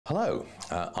Hello,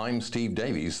 I'm Steve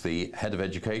Davies, the Head of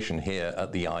Education here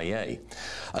at the IEA.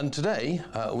 And today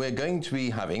we're going to be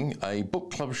having a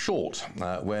book club short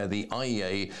where the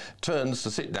IEA turns to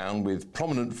sit down with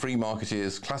prominent free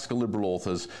marketeers, classical liberal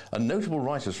authors and notable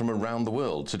writers from around the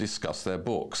world to discuss their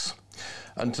books.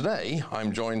 And today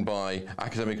I'm joined by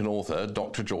academic and author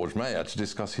Dr George Maher to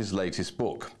discuss his latest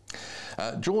book.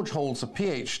 George holds a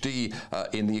PhD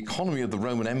in the economy of the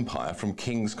Roman Empire from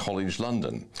King's College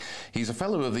London. He's a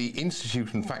fellow of the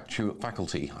Institute and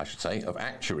Faculty, I should say, of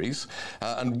Actuaries,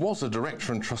 and was a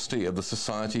director and trustee of the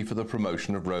Society for the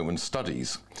Promotion of Roman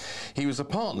Studies. He was a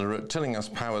partner at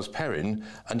Tillinghast Powers Perrin,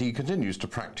 and he continues to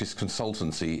practice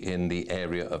consultancy in the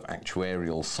area of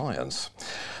actuarial science.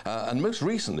 And most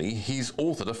recently, he's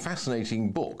authored a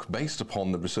fascinating book based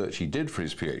upon the research he did for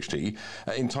his PhD,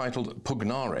 entitled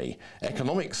Pugnare,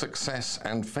 Economic Success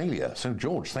and Failure. So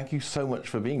George, thank you so much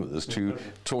for being with us to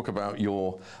talk about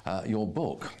your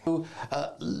book. So,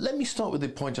 let me start with the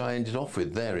point I ended off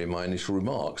with there in my initial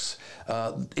remarks.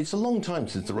 It's a long time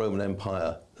since the Roman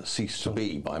Empire ceased to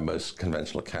be by most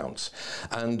conventional accounts.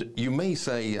 And you may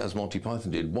say, as Monty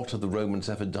Python did, what have the Romans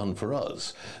ever done for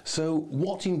us? So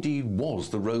what indeed was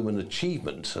the Roman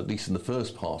achievement, at least in the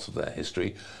first part of their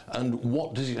history, and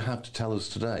what does it have to tell us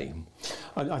today?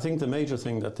 I think the major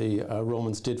thing that the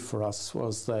Romans did for us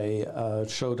was they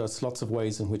showed us lots of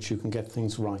ways in which you can get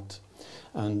things right.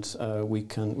 And we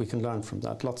can learn from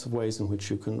that. Lots of ways in which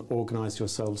you can organise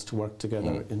yourselves to work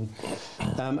together.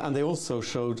 And they also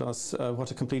showed us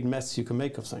what a complete mess you can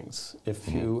make of things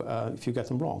if you get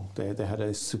them wrong. They had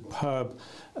a superb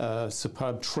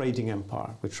trading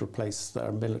empire which replaced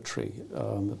their military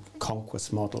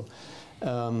conquest model.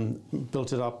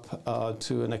 Built it up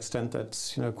to an extent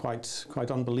that's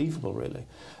quite unbelievable, really.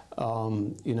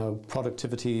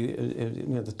 Productivity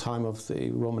at the time of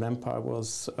the Roman Empire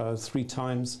was 3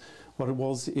 times what it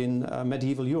was in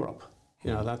medieval Europe.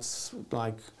 That's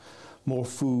like more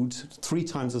food, 3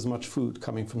 times as much food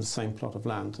coming from the same plot of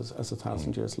land as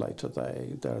 1,000 years later.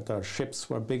 Their ships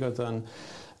were bigger than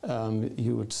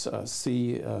you would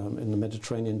see in the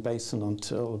Mediterranean basin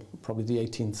until probably the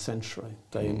 18th century.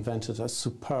 They invented a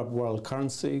superb world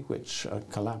currency which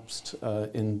collapsed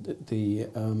in the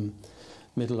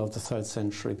middle of the 3rd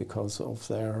century because of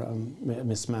their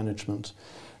mismanagement.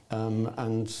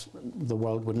 And the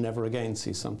world would never again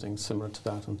see something similar to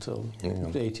that until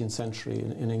the 18th century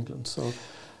in England. So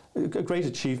great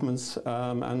achievements,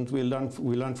 and we learned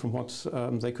from what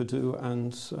they could do,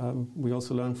 and we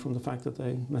also learned from the fact that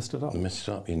they messed it up. They messed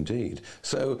it up, indeed.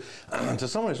 So, to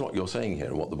summarise what you're saying here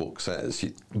and what the book says,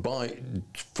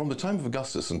 from the time of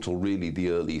Augustus until really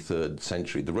the early 3rd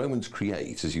century, the Romans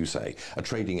create, as you say, a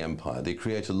trading empire. They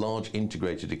create a large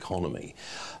integrated economy,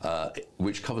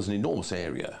 which covers an enormous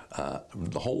area,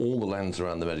 all the lands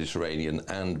around the Mediterranean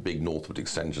and big northward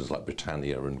extensions like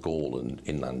Britannia and Gaul and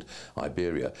inland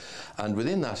Iberia. And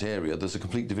within that area, there's a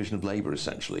complete division of labour,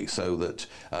 essentially, so that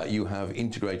you have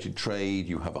integrated trade,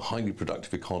 you have a highly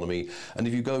productive economy, and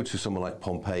if you go to somewhere like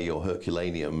Pompeii or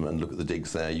Herculaneum and look at the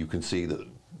digs there, you can see that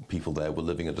people there were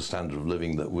living at a standard of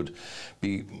living that would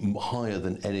be higher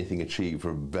than anything achieved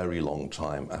for a very long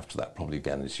time after that, probably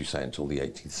again, as you say, until the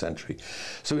 18th century.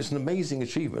 So it's an amazing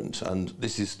achievement, and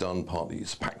this is done partly,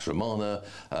 it's Pax Romana,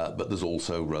 but there's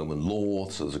also Roman law,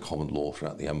 so there's a common law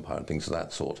throughout the empire and things of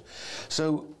that sort.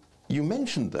 So you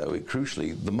mentioned, though,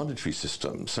 crucially, the monetary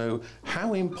system. So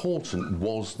how important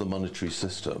was the monetary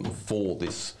system for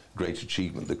this great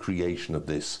achievement, the creation of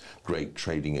this great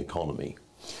trading economy?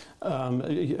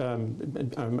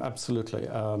 Absolutely,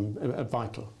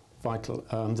 vital.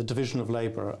 The division of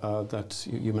labour that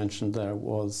you mentioned there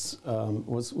was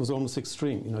almost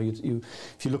extreme.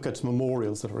 If you look at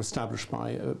memorials that are established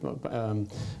by,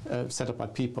 set up by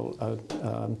people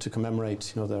to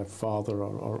commemorate, their father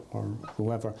or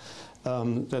whoever,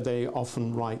 that they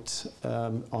often write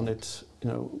on it,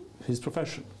 his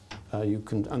profession.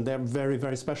 And they're very,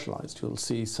 very specialised. You'll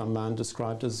see some man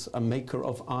described as a maker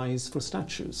of eyes for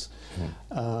statues.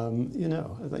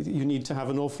 You need to have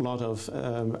an awful lot of,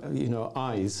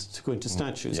 eyes to go into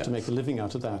statues to make a living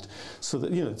out of that. So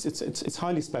that it's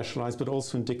highly specialised, but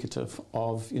also indicative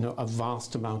of a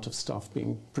vast amount of stuff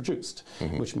being produced,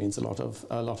 which means a lot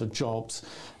of jobs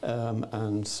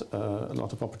and a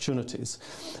lot of opportunities.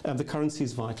 And the currency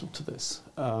is vital to this.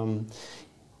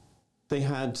 They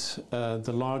had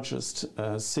the largest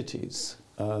cities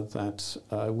that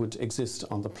would exist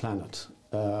on the planet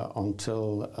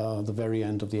until the very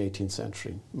end of the 18th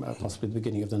century, possibly the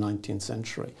beginning of the 19th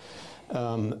century.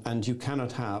 And you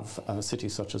cannot have a city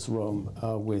such as Rome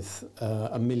with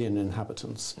 1 million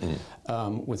inhabitants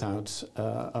without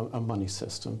a money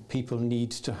system. People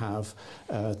need to have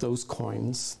those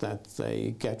coins that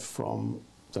they get from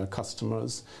their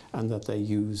customers and that they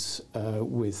use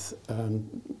with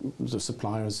the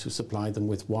suppliers who supply them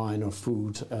with wine or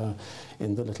food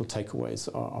in the little takeaways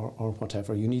or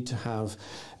whatever. You need to have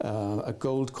a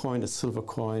gold coin, a silver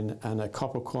coin, and a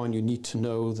copper coin. You need to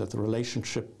know that the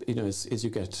relationship, is you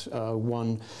get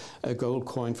one gold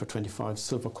coin for 25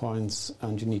 silver coins,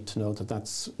 and you need to know that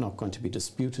that's not going to be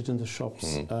disputed in the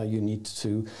shops. You need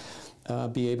to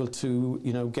be able to,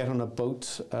 get on a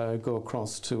boat, go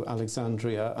across to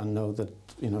Alexandria and know that,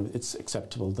 it's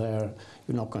acceptable there.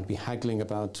 You're not going to be haggling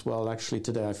about, well, actually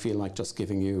today I feel like just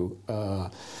giving you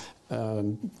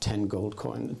 10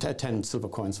 silver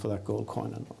coins for that gold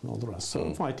coin and all the rest.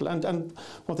 So vital. And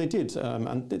what they did,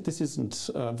 and this isn't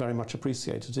very much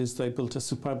appreciated, is they built a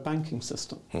superb banking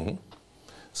system.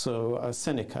 So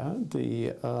Seneca,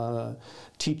 the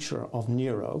teacher of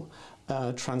Nero,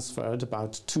 transferred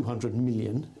about 200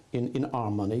 million in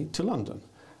our money to London.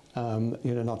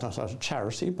 Not out of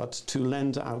charity, but to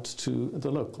lend out to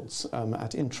the locals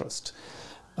at interest.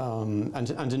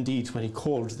 And indeed, when he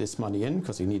called this money in,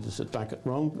 because he needed it back at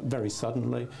Rome, very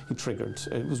suddenly he triggered.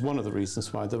 It was one of the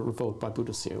reasons why the revolt by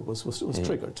Boudicca was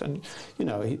triggered. And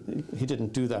he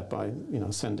didn't do that by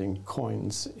sending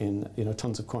coins in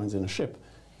tons of coins in a ship.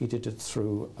 He did it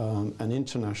through an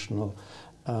international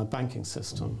banking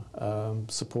system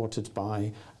supported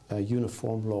by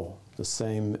uniform law, the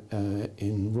same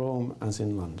in Rome as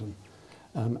in London.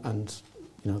 And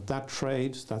that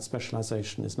trade, that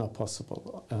specialization is not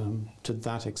possible to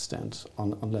that extent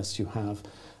unless you have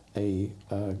a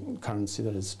currency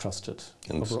that is trusted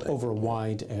over a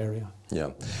wide area.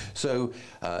 Yeah. So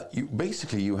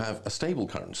you have a stable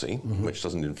currency, which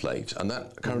doesn't inflate, and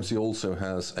that currency also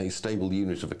has a stable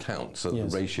unit of account, so the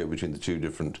ratio between the two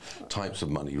different types of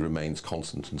money remains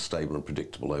constant and stable and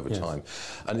predictable over time.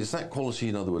 And it's that quality,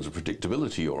 in other words, of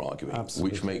predictability you're arguing,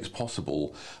 which makes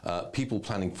possible people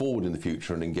planning forward in the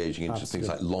future and engaging into things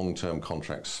like long-term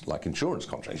contracts, like insurance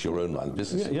contracts, your own line of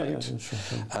business,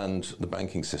 and the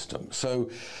banking system. So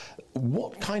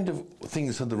what kind of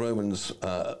things had the Romans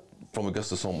from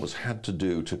Augustus onwards had to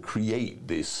do to create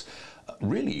this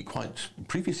really quite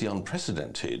previously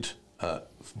unprecedented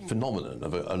phenomenon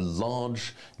of a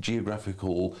large,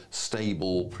 geographical,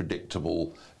 stable,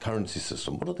 predictable currency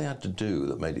system? What did they have to do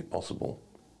that made it possible?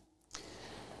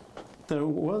 There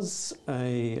was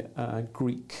a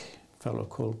Greek fellow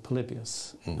called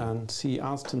Polybius, and he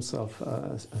asked himself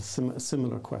a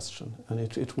similar question, and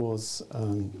it was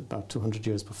about 200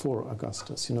 years before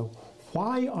Augustus.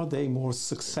 Why are they more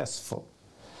successful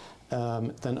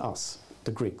than us,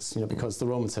 the Greeks? Because the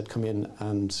Romans had come in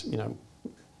and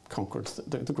conquered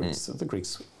the Greeks. The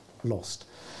Greeks lost,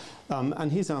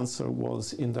 and his answer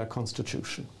was in their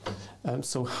constitution.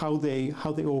 So how they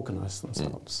organized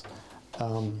themselves.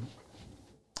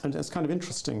 And it's kind of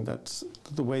interesting that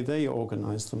the way they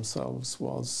organized themselves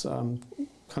was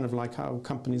kind of like how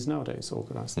companies nowadays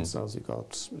organize themselves. You've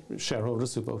got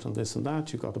shareholders who vote on this and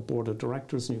that, you've got a board of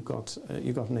directors, and you've got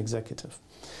an executive,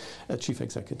 a chief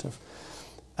executive.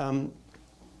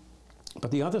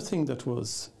 But the other thing that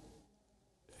was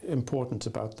important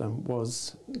about them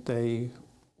was they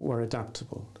were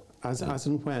adaptable. As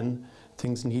and when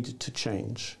things needed to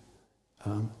change,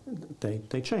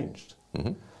 they changed.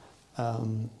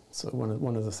 So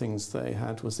one of the things they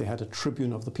had was they had a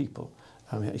tribune of the people.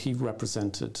 He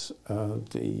represented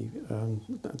the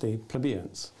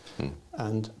plebeians,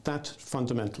 and that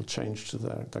fundamental change to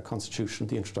their constitution,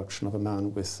 the introduction of a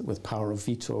man with power of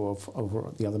veto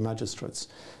over the other magistrates,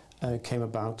 came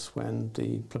about when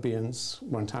the plebeians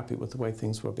weren't happy with the way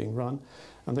things were being run,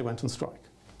 and they went on strike.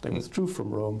 They withdrew from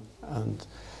Rome, and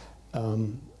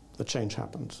the change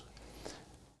happened.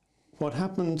 What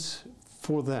happened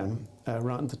for them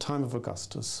around the time of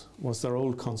Augustus was their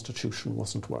old constitution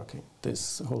wasn't working.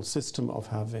 This whole system of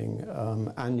having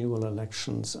annual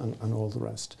elections and all the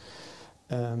rest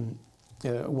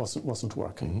wasn't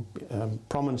working.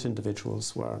 Prominent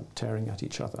individuals were tearing at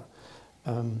each other,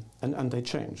 and they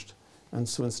changed. And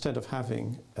so instead of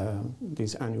having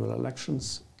these annual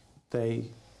elections, they,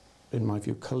 in my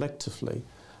view, collectively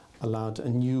allowed a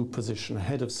new position, a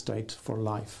head of state for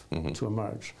life, to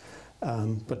emerge,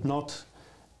 but not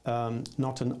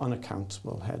an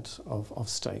unaccountable head of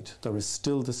state. There is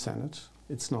still the Senate.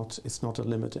 It's not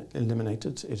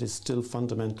eliminated. It is still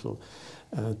fundamental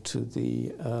to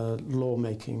the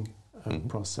lawmaking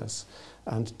process.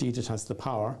 And indeed it has the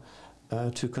power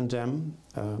to condemn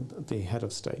the head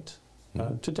of state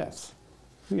to death.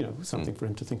 You know, something for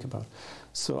him to think about.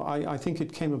 So I think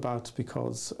it came about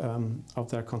because of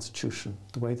their constitution,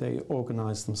 the way they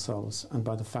organized themselves, and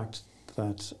by the fact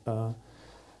that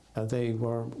they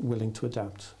were willing to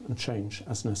adapt and change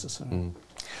as necessary.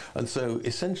 And so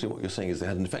essentially what you're saying is they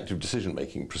had an effective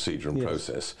decision-making procedure and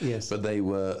process, yes. but they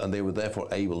were therefore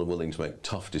able and willing to make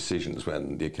tough decisions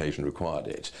when the occasion required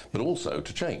it, but also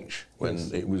to change when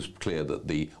it was clear that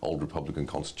the old Republican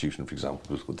Constitution, for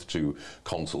example, with the two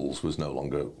consuls, was no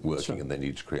longer working, and they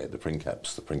needed to create the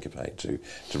princeps, the principate, to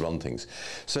run things.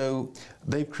 So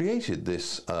they've created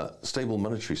this stable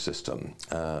monetary system.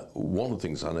 One of the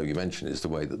things I know you mentioned is the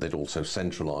way that they'd also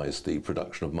centralised the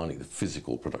production of money, the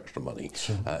physical production of money.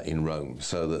 In Rome,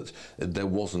 so that there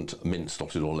wasn't mints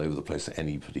dotted all over the place that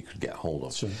anybody could get hold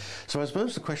of. So I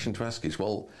suppose the question to ask is,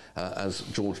 well, as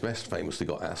George Best famously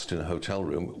got asked in a hotel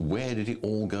room, where did it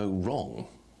all go wrong?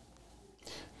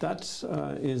 That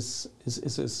is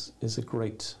a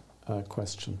great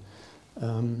question.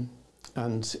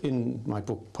 And in my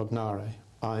book, Pugnare,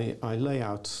 I lay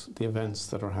out the events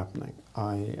that are happening.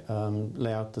 I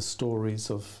lay out the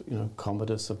stories of, you know,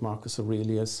 Commodus, of Marcus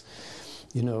Aurelius,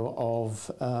 you know, of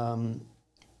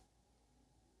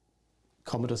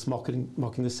Commodus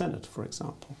mocking the Senate, for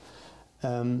example,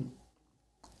 and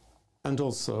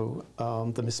also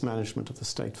the mismanagement of the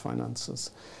state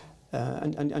finances.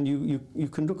 And you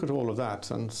can look at all of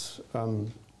that, and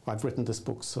I've written this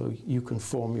book so you can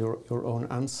form your own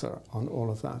answer on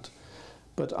all of that.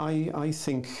 But I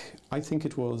think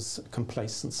it was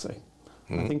complacency.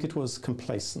 I think it was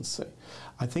complacency.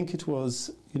 I think it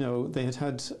was, you know, they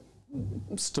had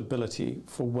stability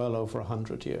for well over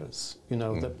 100 years. You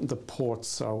know, the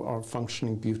ports are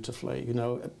functioning beautifully. You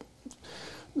know,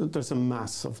 there's a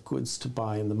mass of goods to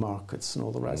buy in the markets and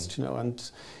all the rest. You know, and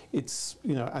it's,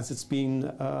 you know, as it's been,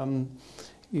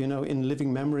 you know, in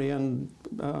living memory and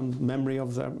memory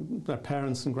of their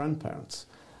parents and grandparents.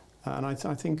 And I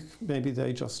think maybe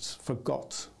they just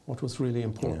forgot what was really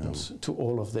important to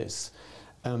all of this,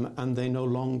 and they no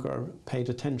longer paid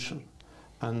attention.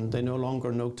 And they no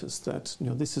longer noticed that, you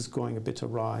know, this is going a bit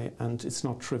awry and it's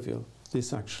not trivial.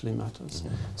 This actually matters.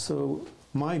 So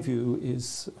my view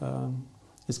is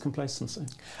complacency,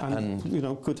 and you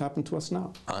know, could happen to us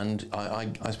now. And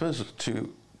I suppose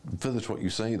to further to what you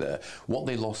say there, what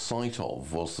they lost sight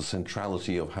of was the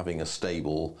centrality of having a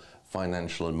stable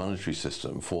financial and monetary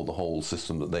system for the whole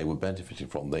system that they were benefiting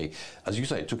from. They, as you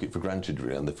say, took it for granted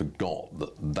really, and they forgot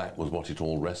that that was what it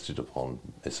all rested upon,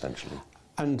 essentially.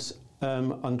 And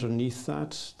underneath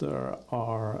that, there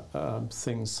are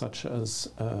things such as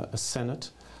a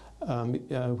Senate,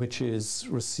 which is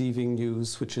receiving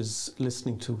news, which is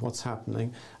listening to what's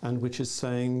happening, and which is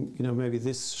saying, you know, maybe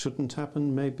this shouldn't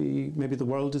happen. Maybe the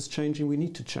world is changing. We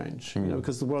need to change, you know,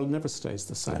 because the world never stays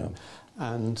the same.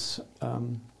 And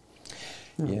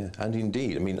and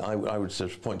indeed, I mean, I would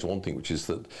sort of point to one thing, which is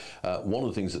that one of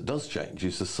the things that does change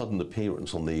is the sudden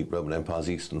appearance on the Roman Empire's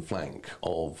eastern flank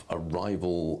of a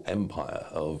rival empire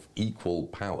of equal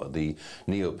power, the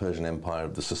Neo-Persian Empire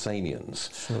of the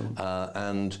Sasanians.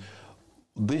 And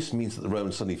this means that the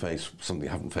Romans suddenly face something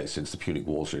they haven't faced since the Punic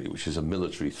Wars, really, which is a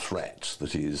military threat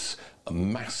that is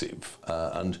massive.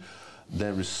 And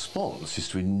their response is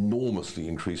to enormously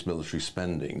increase military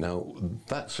spending. Now,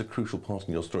 that's a crucial part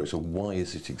in your story, so why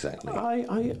is it exactly?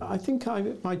 I think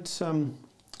I might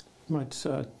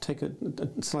take a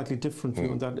slightly different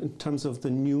view on that in terms of the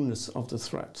newness of the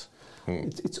threat.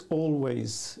 It's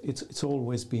always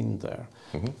been there,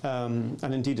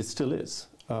 and indeed it still is.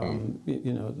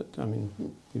 You know, I mean,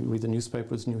 you read the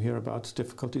newspapers and you hear about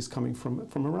difficulties coming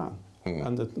from Iran.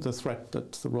 And the threat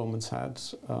that the Romans had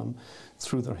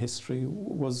through their history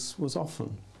was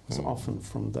often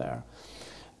from there.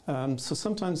 So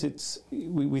sometimes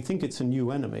we think it's a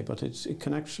new enemy, but it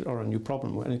can actually, or a new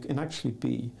problem, and it can actually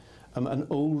be an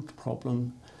old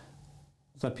problem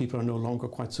that people are no longer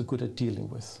quite so good at dealing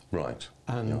with. Right.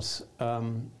 And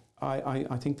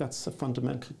I think that's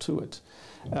fundamental to it.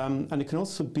 And it can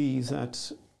also be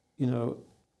that, you know,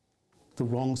 the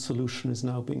wrong solution is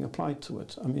now being applied to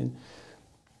it. I mean,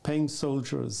 paying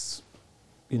soldiers,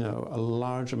 you know, a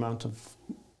large amount of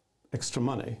extra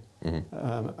money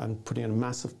and putting a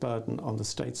massive burden on the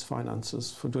state's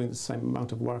finances for doing the same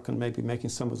amount of work and maybe making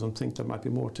some of them think there might be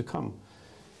more to come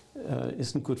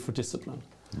isn't good for discipline.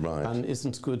 Right. and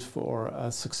isn't good for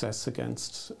success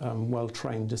against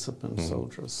well-trained, disciplined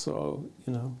soldiers. So,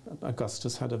 you know,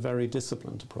 Augustus had a very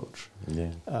disciplined approach.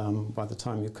 Yeah. By the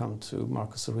time you come to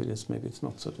Marcus Aurelius, maybe it's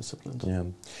not so disciplined. Yeah.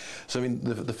 So, I mean,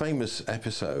 the famous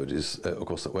episode is, of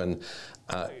course, that when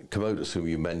Commodus, whom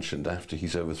you mentioned, after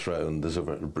he's overthrown, there's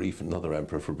another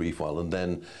emperor for a brief while, and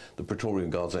then the Praetorian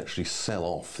Guards actually sell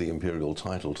off the imperial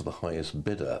title to the highest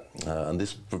bidder. And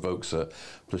this provokes a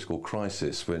political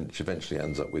crisis, which eventually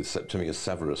ends up with Septimius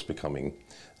Severus becoming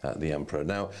the emperor.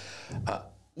 Now,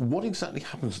 what exactly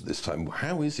happens at this time?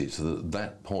 How is it that at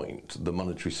that point the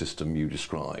monetary system you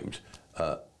described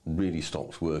really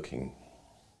stops working?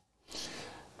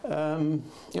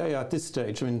 At this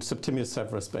stage, I mean, Septimius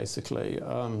Severus basically,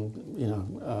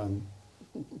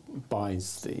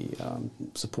 buys the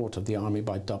support of the army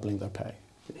by doubling their pay.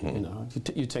 You know,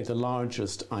 you take the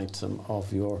largest item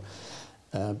of your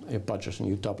budget and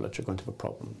you double it, you're going to have a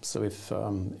problem. So if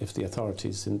the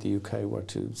authorities in the UK were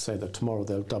to say that tomorrow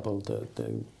they'll double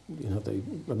the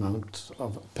amount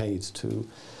of paid to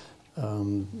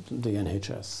the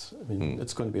NHS, I mean,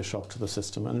 it's going to be a shock to the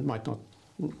system, and it might not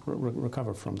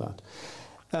recover from that.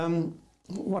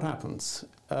 What happens?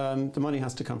 The money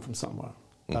has to come from somewhere.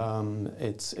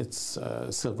 It's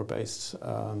a silver-based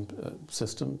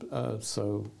system,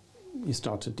 so you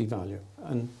start to devalue.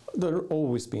 And there have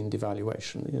always been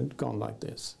devaluation. It's gone like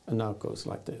this, and now it goes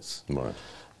like this. Right.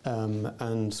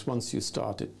 And once you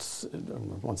start it,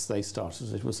 once they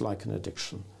started, it was like an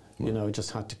addiction. You know, it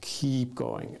just had to keep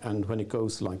going, and when it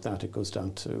goes like that, it goes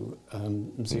down to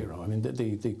zero. I mean,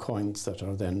 the coins that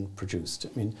are then produced, I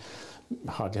mean,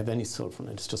 hardly have any silver in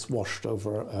it. It's just washed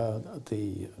over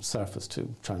the surface to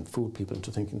try and fool people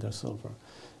into thinking they're silver.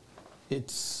 I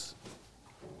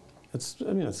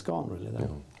mean, it's gone really then.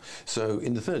 Yeah. So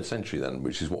in the 3rd century then,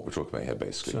 which is what we're talking about here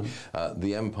basically,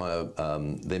 the empire,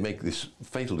 they make this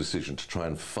fatal decision to try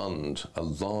and fund a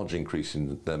large increase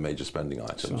in their major spending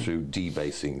items through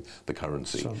debasing the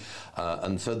currency.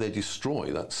 And so they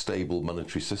destroy that stable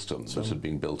monetary system that had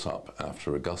been built up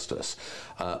after Augustus,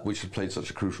 which had played such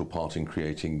a crucial part in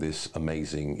creating this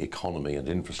amazing economy and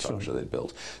infrastructure they'd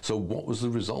built. So what was the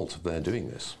result of their doing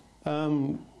this?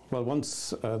 Well,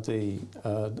 once the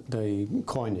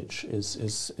coinage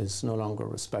is no longer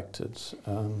respected,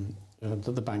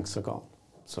 the banks are gone.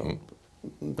 So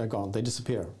they're gone. They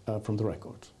disappear from the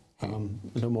record.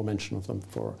 No more mention of them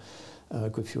for a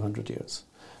good few hundred years.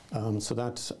 So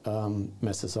that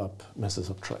messes up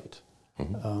trade.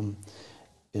 You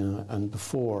know, and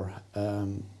before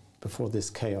this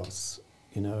chaos,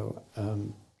 you know,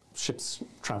 ships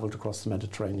travelled across the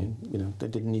Mediterranean. You know, they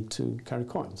didn't need to carry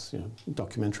coins. You know,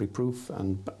 documentary proof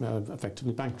and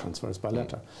effectively bank transfers by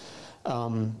letter.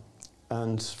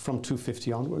 And from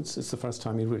 250 onwards, it's the first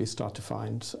time you really start to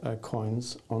find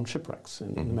coins on shipwrecks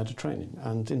in the Mediterranean,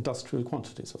 and industrial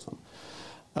quantities of them.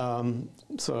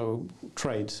 So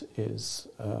trade is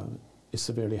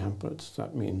severely hampered.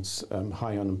 That means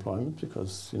high unemployment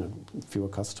because, you know, fewer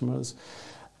customers.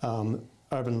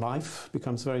 Urban life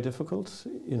becomes very difficult.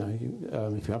 You know,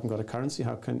 if you haven't got a currency,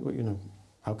 how can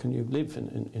you live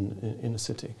in a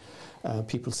city?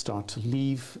 People start to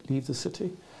leave the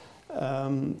city,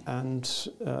 and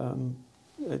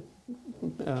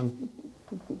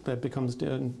it becomes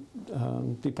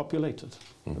depopulated.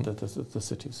 The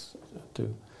cities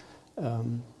do,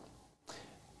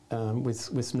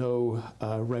 with no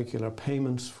regular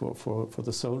payments for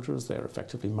the soldiers. They're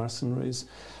effectively mercenaries.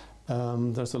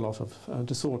 There's a lot of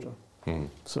disorder.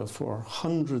 So for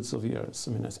hundreds of years,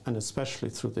 I mean, and especially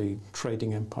through the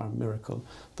trading empire miracle,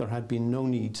 there had been no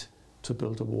need to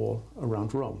build a wall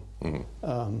around Rome.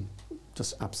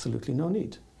 Just absolutely no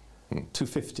need.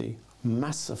 250,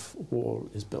 massive wall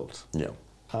is built. Yeah.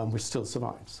 Which still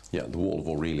survives. Yeah, the Wall of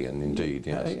Aurelian, indeed,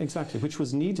 yes. Exactly, which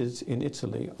was needed in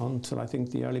Italy until I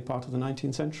think the early part of the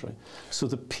 19th century. So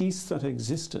the peace that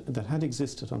had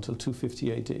existed until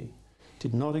 250 AD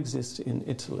did not exist in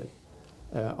Italy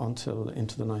until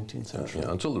into the 19th century.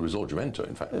 Until the Risorgimento,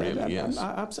 in fact, really, yes.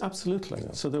 Absolutely.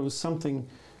 Yeah. So there was something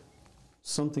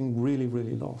really,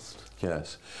 really lost.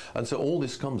 Yes. And so all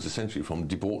this comes essentially from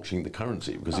debauching the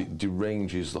currency, because it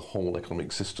deranges the whole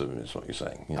economic system, is what you're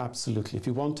saying. Yeah. Absolutely. If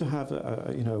you want to have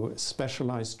a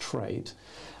specialized trade,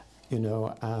 you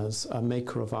know, as a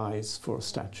maker of eyes for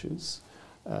statues,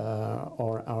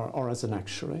 or as an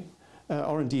actuary,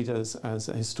 or indeed as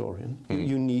a historian,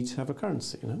 you need to have a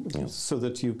currency, you know, so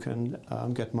that you can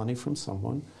get money from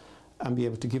someone and be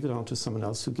able to give it on to someone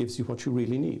else who gives you what you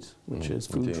really need, which is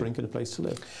food, drink, and a place to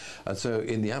live. And so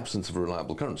in the absence of a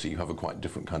reliable currency, you have a quite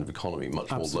different kind of economy,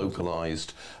 much more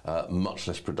localised, much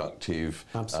less productive,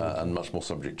 and much more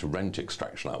subject to rent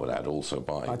extraction, I would add, also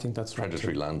by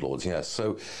predatory landlords. Yes.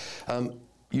 So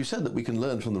you said that we can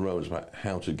learn from the Romans about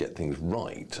how to get things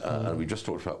right, and we just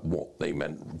talked about what they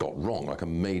got wrong, like a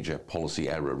major policy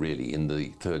error really in the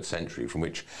 3rd century from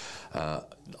which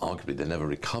arguably they never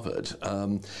recovered.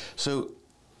 So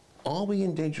are we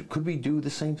in danger? Could we do the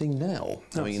same thing now?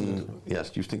 Absolutely. I mean, yes,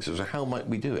 do you think so? So how might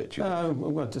we do it?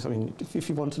 Well, I mean, if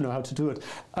you want to know how to do it,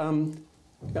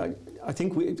 I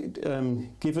think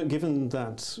given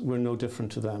that we're no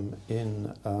different to them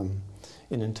in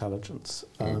intelligence,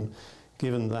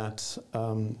 given that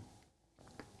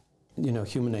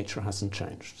human nature hasn't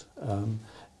changed,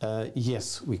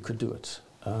 yes, we could do it.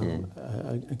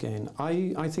 Again,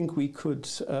 I think we could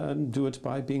do it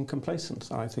by being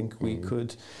complacent. I think we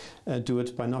could do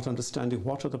it by not understanding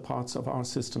what are the parts of our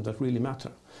system that really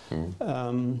matter.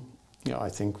 I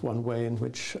think one way in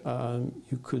which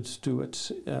you could do it,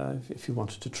 if you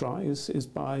wanted to try, is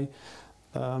by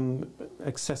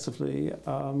excessively,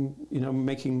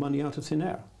 making money out of thin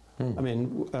air. I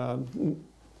mean, a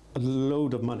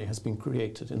load of money has been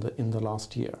created in the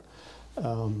last year.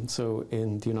 So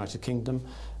in the United Kingdom,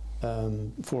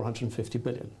 450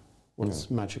 billion was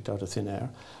magicked out of thin air.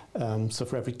 So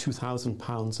for every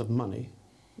 £2,000 of money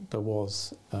there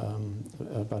was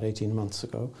about 18 months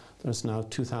ago, there's now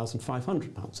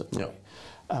 £2,500 of money.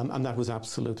 And that was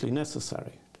absolutely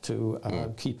necessary to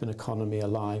keep an economy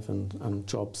alive and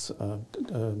jobs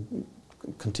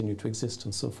continue to exist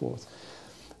and so forth.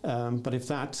 But if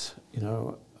that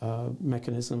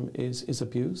mechanism is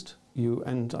abused, you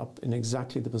end up in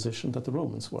exactly the position that the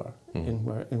Romans were,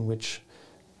 in which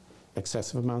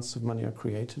excessive amounts of money are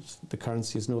created, the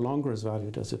currency is no longer as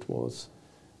valued as it was,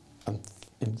 and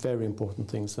very important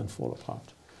things then fall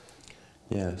apart.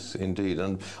 Yes, indeed.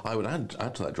 And I would add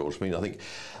to that, George. I mean, I think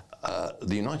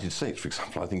the United States, for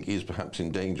example, I think is perhaps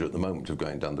in danger at the moment of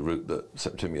going down the route that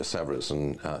Septimius Severus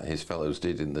and his fellows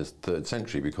did in the 3rd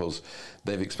century, because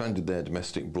they've expanded their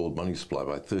domestic broad money supply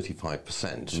by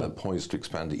 35%, and they're poised to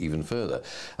expand it even further.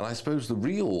 And I suppose the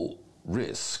real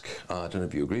risk, I don't know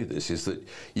if you agree with this, is that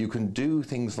you can do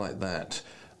things like that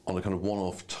on a kind of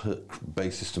one-off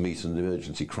basis to meet an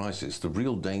emergency crisis. The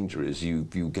real danger is you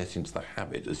get into the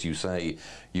habit, as you say,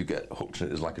 you get hooked in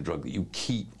it as like a drug that you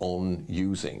keep on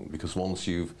using, because once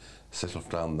you've set off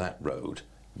down that road,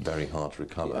 very hard to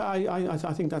recover.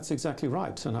 I think that's exactly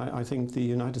right, and I think the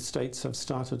United States have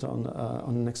started on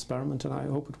an experiment, and I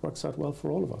hope it works out well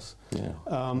for all of us. Yeah.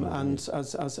 And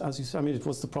as you said, I mean, it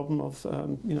was the problem of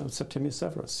Septimius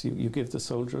Severus. You give the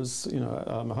soldiers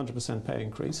 100% pay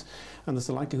increase, and there's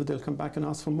a likelihood they'll come back and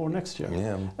ask for more next year.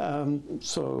 Yeah.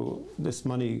 So this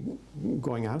money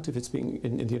going out, if it's being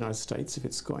in the United States, if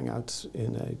it's going out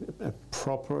in a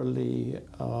properly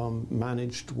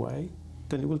managed way,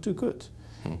 then it will do good.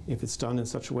 If it's done in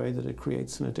such a way that it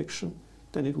creates an addiction,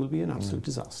 then it will be an absolute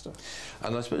disaster.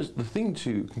 And I suppose the thing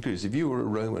to conclude is, if you were a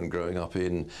Roman growing up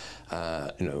in,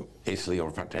 Italy, or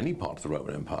in fact any part of the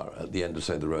Roman Empire at the end of,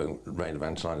 say, the reign of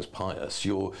Antoninus Pius,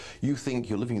 you think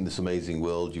you're living in this amazing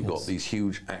world. You've got these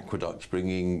huge aqueducts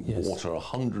bringing water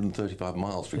 135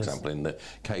 miles, for example, in the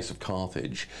case of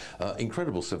Carthage.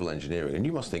 Incredible civil engineering, and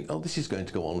you must think, oh, this is going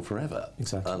to go on forever.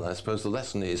 Exactly. And I suppose the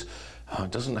lesson is, it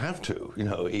doesn't have to.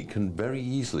 It can very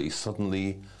easily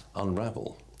suddenly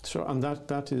unravel. Sure, and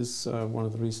that is one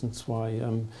of the reasons why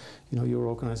your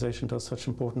organisation does such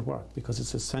important work, because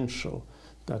it's essential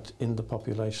that in the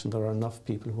population there are enough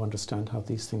people who understand how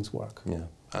these things work. Yeah,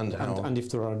 and if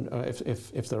there are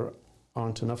if there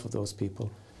aren't enough of those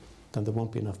people, then there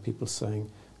won't be enough people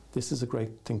saying, this is a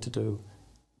great thing to do,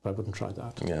 I wouldn't try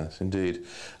that. Yes, indeed.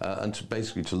 And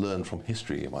basically to learn from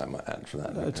history, I might add for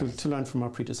that. To learn from our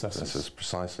predecessors. That's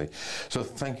precisely. So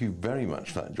thank you very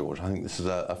much for that, George. I think this is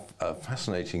a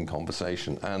fascinating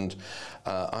conversation, and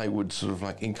I would sort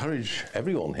of encourage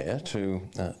everyone here to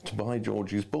buy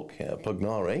George's book here,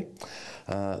 Pugnare.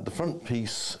 The front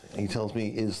piece, he tells me,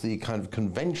 is the kind of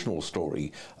conventional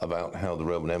story about how the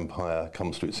Roman Empire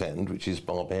comes to its end, which is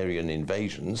barbarian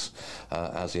invasions,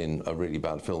 as in a really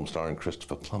bad film starring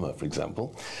Christopher Plummer, for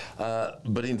example.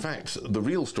 But in fact, the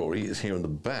real story is here in the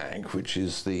back, which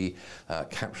is the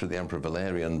capture of the Emperor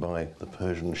Valerian by the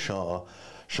Persian Shah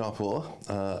Shapur,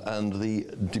 and the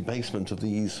debasement of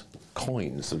these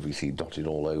coins that we see dotted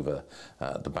all over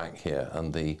the back here,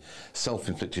 and the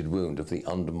self-inflicted wound of the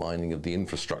undermining of the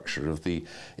infrastructure of the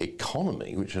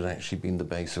economy, which had actually been the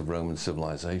base of Roman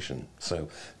civilization. So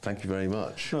thank you very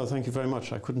much. No, thank you very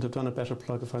much. I couldn't have done a better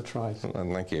plug if I tried.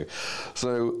 Thank you.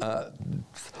 So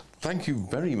thank you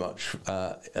very much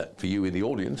for you in the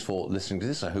audience for listening to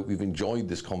this. I hope you've enjoyed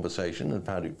this conversation and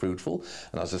found it fruitful.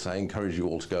 And as I say, I encourage you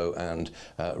all to go and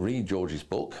read George's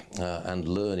book and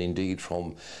learn indeed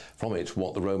from it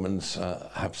what the Romans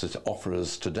have to offer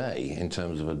us today in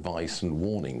terms of advice and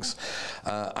warnings.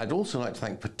 I'd also like to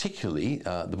thank particularly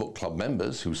the book club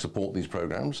members who support these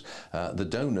programs, the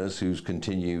donors whose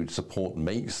continued support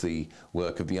makes the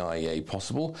work of the IEA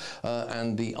possible,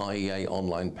 and the IEA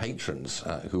online patrons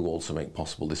who also make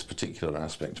possible this particular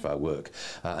aspect of our work.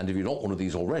 And if you're not one of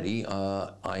these already,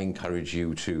 I encourage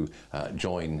you to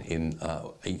join in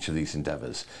each of these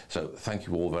endeavours. So thank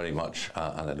you all very much,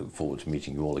 and I look forward to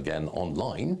meeting you all again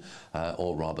online,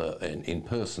 or rather in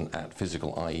person at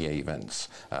physical IEA events.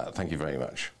 Thank you very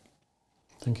much.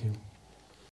 Thank you.